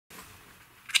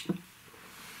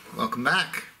welcome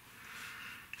back.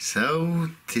 So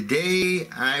today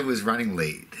I was running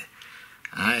late.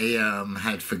 I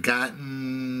had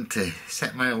forgotten to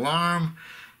set my alarm,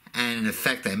 and in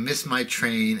effect I missed my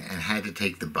train and had to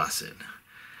take the bus in.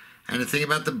 And the thing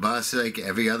about the bus, like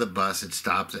every other bus, it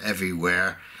stops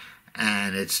everywhere.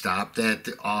 And it stopped at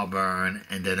Auburn,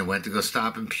 and then it went to go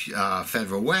stop in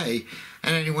Federal Way.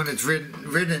 And anyone that's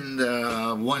ridden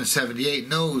the 178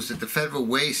 knows that the Federal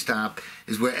Way stop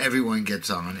is where everyone gets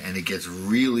on, and it gets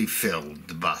really filled,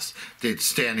 the bus. It's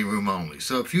standing room only.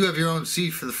 So if you have your own seat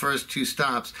for the first two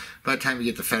stops, by the time you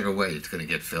get to Federal Way, it's going to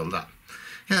get filled up.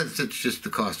 Yeah, it's just the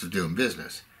cost of doing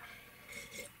business.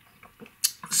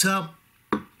 So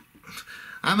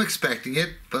I'm expecting it,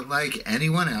 but like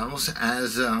anyone else,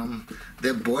 as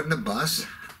they're boarding the bus,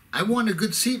 I want a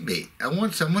good seatmate. I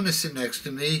want someone to sit next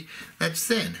to me that's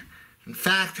thin. In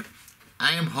fact,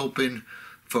 I am hoping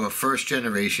for a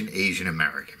first-generation Asian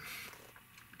American.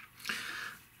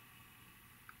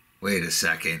 Wait a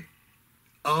second.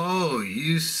 Oh,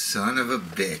 you son of a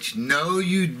bitch. No,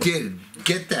 you didn't.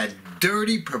 Get that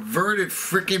dirty, perverted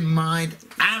frickin' mind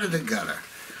out of the gutter.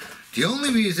 The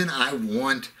only reason I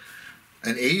want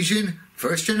an Asian,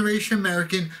 first-generation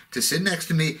American to sit next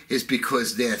to me is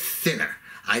because they're thinner.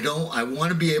 I want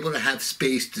to be able to have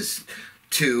space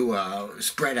to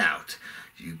spread out.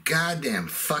 You goddamn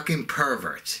fucking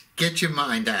perverts. Get your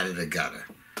mind out of the gutter.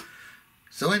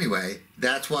 So anyway,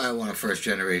 that's why I want a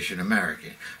first-generation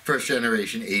American.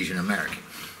 First-generation Asian American.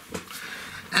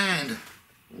 And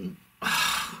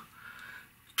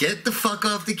get the fuck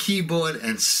off the keyboard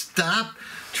and stop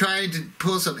trying to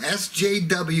pull some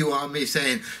SJW on me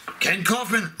saying, Ken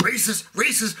Kaufman, racist,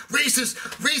 racist, racist,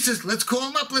 racist. Let's call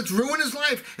him up. Let's ruin his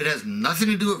life. It has nothing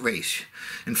to do with race.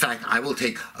 In fact, I will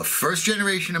take a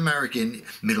first-generation American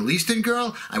Middle Eastern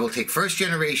girl. I will take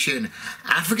first-generation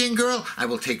African girl. I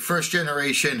will take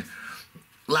first-generation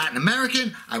Latin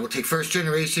American. I will take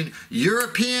first-generation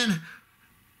European.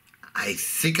 I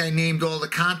think I named all the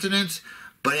continents.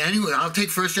 But anyway, I'll take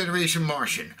first-generation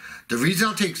Martian. The reason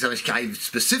I'll take, I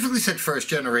specifically said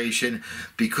first-generation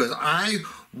because I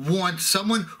want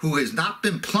someone who has not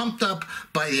been plumped up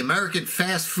by the American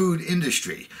fast food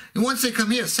industry. And once they come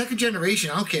here, second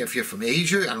generation, I don't care if you're from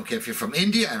Asia, I don't care if you're from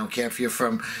India, I don't care if you're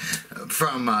from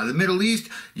the Middle East,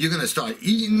 you're going to start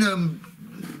eating them.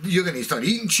 You're going to start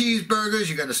eating cheeseburgers,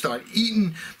 you're going to start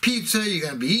eating pizza, you're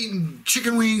going to be eating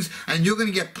chicken wings, and you're going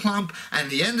to get plump, and at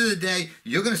the end of the day,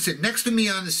 you're going to sit next to me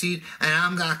on the seat, and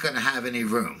I'm not going to have any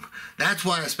room. That's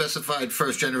why I specified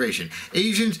first generation.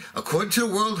 Asians, according to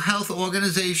the World Health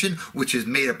Organization, which is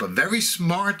made up of very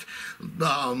smart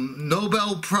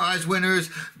Nobel Prize winners,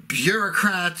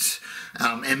 bureaucrats,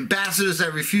 ambassadors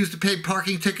that refuse to pay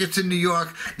parking tickets in New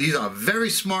York. These are very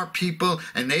smart people,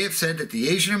 and they have said that the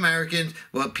Asian Americans,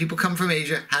 well, people come from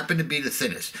Asia, happen to be the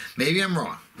thinnest. Maybe I'm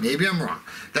wrong. Maybe I'm wrong.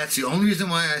 That's the only reason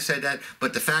why I said that,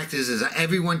 but the fact is that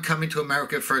everyone coming to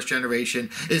America first generation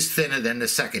is thinner than the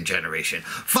second generation.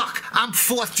 Fuck, I'm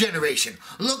fourth generation.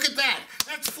 Look at that.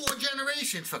 That's 4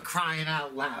 generations, for crying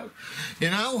out loud. You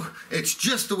know, it's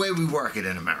just the way we work it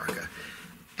in America.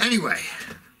 Anyway,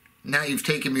 now you've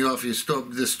taken me off the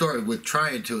story with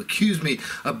trying to accuse me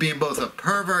of being both a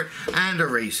pervert and a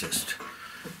racist.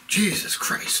 Jesus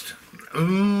Christ.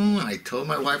 I told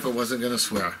my wife I wasn't going to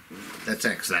swear. That's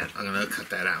X that. I'm going to cut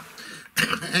that out.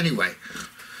 Anyway,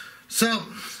 so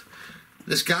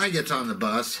this guy gets on the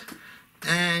bus,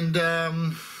 and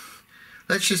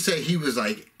let's just say he was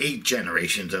like 8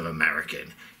 generations of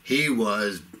American. He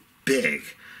was big.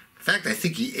 In fact, I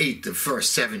think he ate the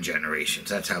first 7 generations.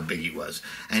 That's how big he was.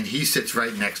 And he sits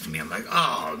right next to me. I'm like,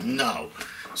 oh, no.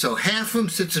 So half of him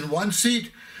sits in one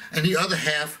seat, and the other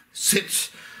half sits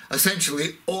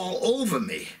essentially all over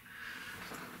me.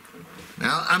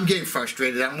 Now, I'm getting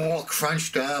frustrated. I'm all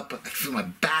crunched up. I feel my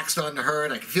back starting to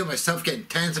hurt. I can feel myself getting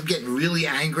tense. I'm getting really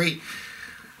angry.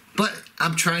 But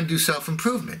I'm trying to do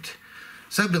self-improvement.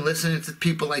 So I've been listening to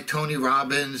people like Tony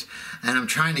Robbins, and I'm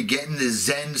trying to get in the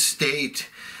Zen state.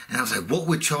 And I was like, what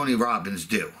would Tony Robbins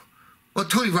do? Well,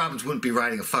 Tony Robbins wouldn't be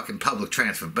riding a fucking public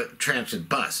transit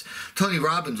bus. Tony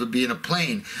Robbins would be in a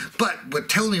plane. But what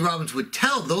Tony Robbins would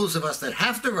tell those of us that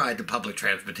have to ride the public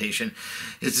transportation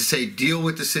is to say, deal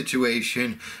with the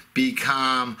situation, be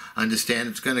calm, understand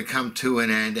it's going to come to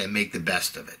an end, and make the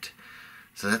best of it.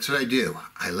 So that's what I do.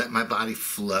 I let my body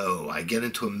flow. I get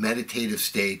into a meditative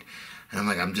state, and I'm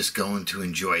like, I'm just going to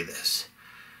enjoy this.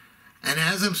 And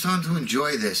as I'm starting to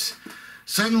enjoy this,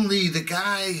 suddenly the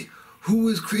guy who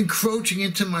was encroaching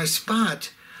into my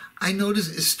spot, I notice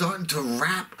is starting to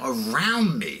wrap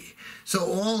around me. So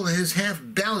all his half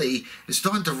belly is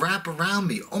starting to wrap around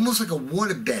me, almost like a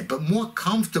waterbed, but more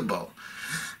comfortable.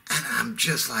 And I'm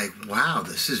just like, wow,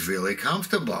 this is really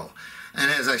comfortable.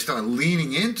 And as I start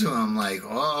leaning into him, I'm like,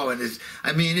 oh, and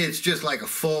it's just like a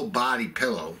full body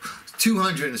pillow,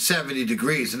 270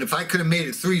 degrees. And if I could have made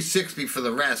it 360 for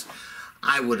the rest,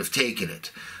 I would have taken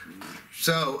it.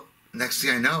 So next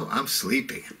thing I know, I'm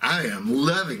sleeping. I am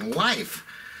living life.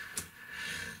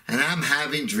 And I'm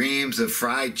having dreams of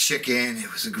fried chicken.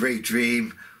 It was a great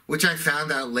dream, which I found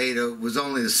out later was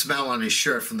only the smell on his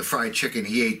shirt from the fried chicken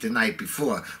he ate the night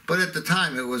before. But at the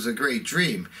time, it was a great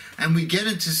dream. And we get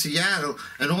into Seattle,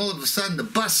 and all of a sudden, the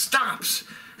bus stops.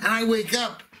 And I wake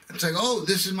up. It's like, oh,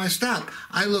 this is my stop.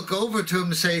 I look over to him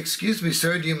to say, excuse me,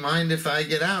 sir, do you mind if I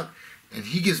get out? And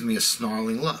he gives me a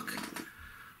snarling look.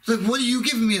 It's like, what are you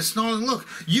giving me a snarling look?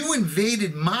 You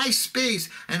invaded my space,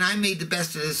 and I made the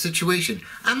best of the situation.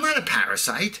 I'm not a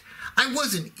parasite. I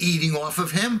wasn't eating off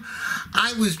of him.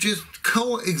 I was just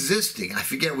coexisting. I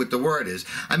forget what the word is.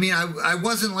 I mean, I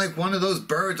wasn't like one of those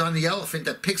birds on the elephant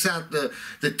that picks out the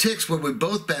ticks where we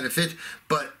both benefit,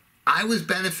 but I was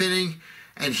benefiting,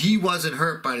 and he wasn't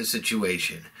hurt by the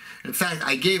situation. In fact,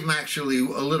 I gave him actually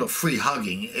a little free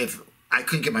hugging if I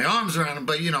couldn't get my arms around him,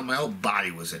 but, my whole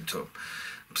body was into him.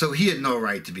 So he had no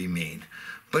right to be mean.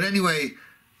 But anyway,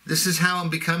 this is how I'm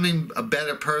becoming a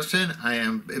better person. I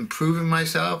am improving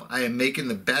myself. I am making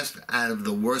the best out of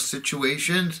the worst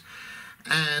situations.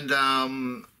 And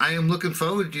I am looking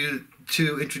forward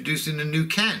to introducing the new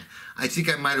Ken. I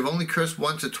think I might have only cursed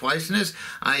once or twice in this.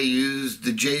 I used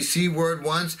the JC word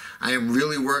once. I am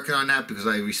really working on that because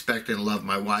I respect and love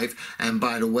my wife. And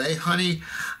by the way, honey,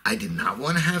 I did not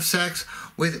want to have sex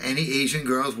with any Asian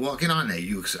girls walking on there.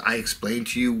 I explained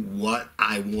to you what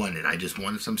I wanted. I just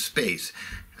wanted some space.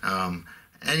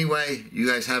 Anyway, you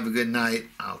guys have a good night.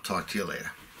 I'll talk to you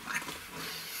later.